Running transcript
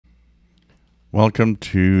Welcome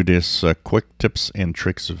to this quick tips and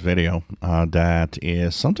tricks video that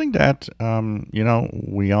is something that,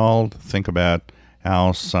 we all think about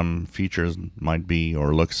how some features might be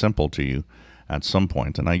or look simple to you at some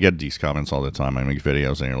point. And I get these comments all the time. I make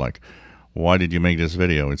videos and you're like, why did you make this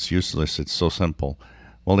video? It's useless. It's so simple.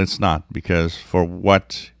 Well, it's not, because for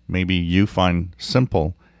what maybe you find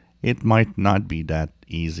simple, it might not be that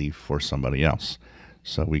easy for somebody else.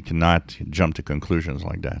 So we cannot jump to conclusions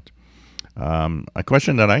like that. A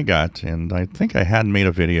question that I got, and I think I had made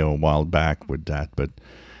a video a while back with that, but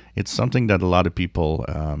it's something that a lot of people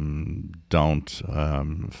don't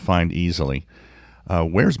find easily.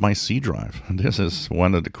 Where's my C drive? This is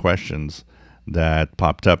one of the questions that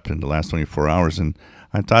popped up in the last 24 hours, and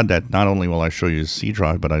I thought that not only will I show you C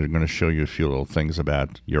drive, but I'm going to show you a few little things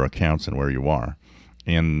about your accounts and where you are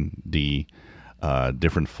in the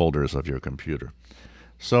different folders of your computer.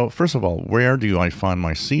 So first of all, where do I find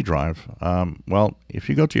my C drive? Well, if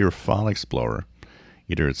you go to your File Explorer,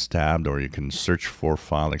 either it's tabbed or you can search for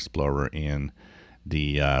File Explorer in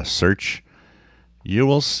the search, you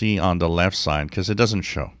will see on the left side, because it doesn't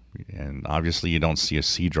show, and obviously you don't see a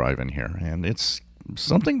C drive in here, and it's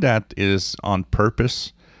something that is on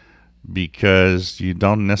purpose because you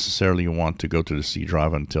don't necessarily want to go to the C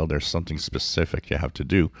drive until there's something specific you have to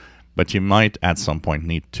do, but you might at some point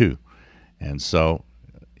need to. And so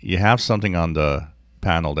you have something on the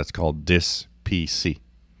panel that's called This PC.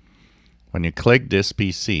 When you click This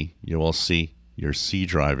PC, you will see your C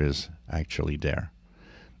drive is actually there.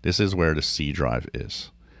 This is where the C drive is.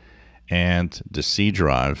 And the C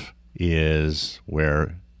drive is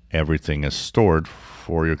where everything is stored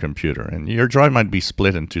for your computer. And your drive might be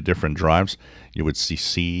split into different drives. You would see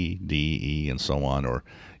C, D, E, and so on, or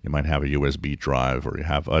you might have a USB drive, or you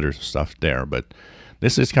have other stuff there. But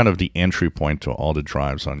this is kind of the entry point to all the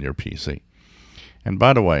drives on your PC. And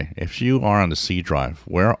by the way, if you are on the C drive,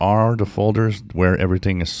 where are the folders where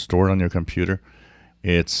everything is stored on your computer?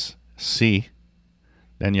 It's C.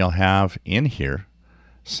 Then you'll have in here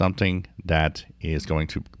something that is going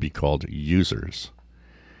to be called users.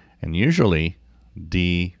 And usually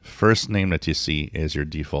the first name that you see is your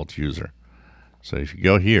default user. So if you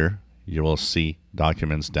go here, you will see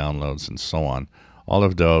documents, downloads, and so on. All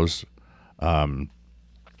of those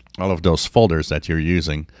folders that you're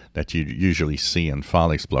using, that you usually see in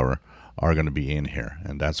File Explorer, are going to be in here,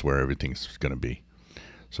 and that's where everything's going to be.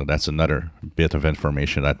 So that's another bit of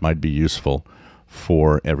information that might be useful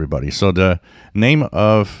for everybody. So the name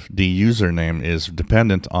of the username is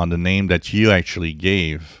dependent on the name that you actually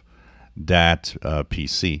gave that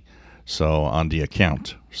PC, so on the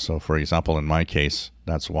account. So for example, in my case,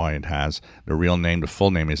 that's why it has the real name. The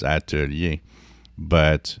full name is Atelier,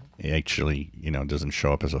 but actually, it doesn't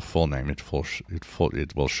show up as a full name.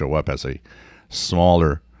 It will show up as a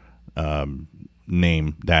smaller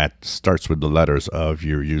name that starts with the letters of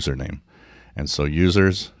your username. And so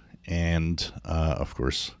users and, of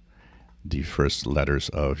course, the first letters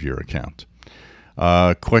of your account.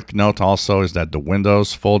 Quick note also is that the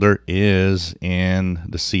Windows folder is in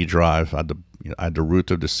the C drive at the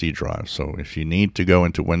root of the C drive. So if you need to go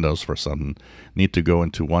into Windows for something, need to go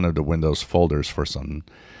into one of the Windows folders for something,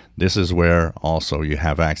 this is where also you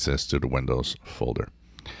have access to the Windows folder.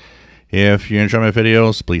 If you enjoy my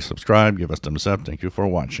videos, please subscribe, give us a thumbs up. Thank you for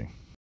watching.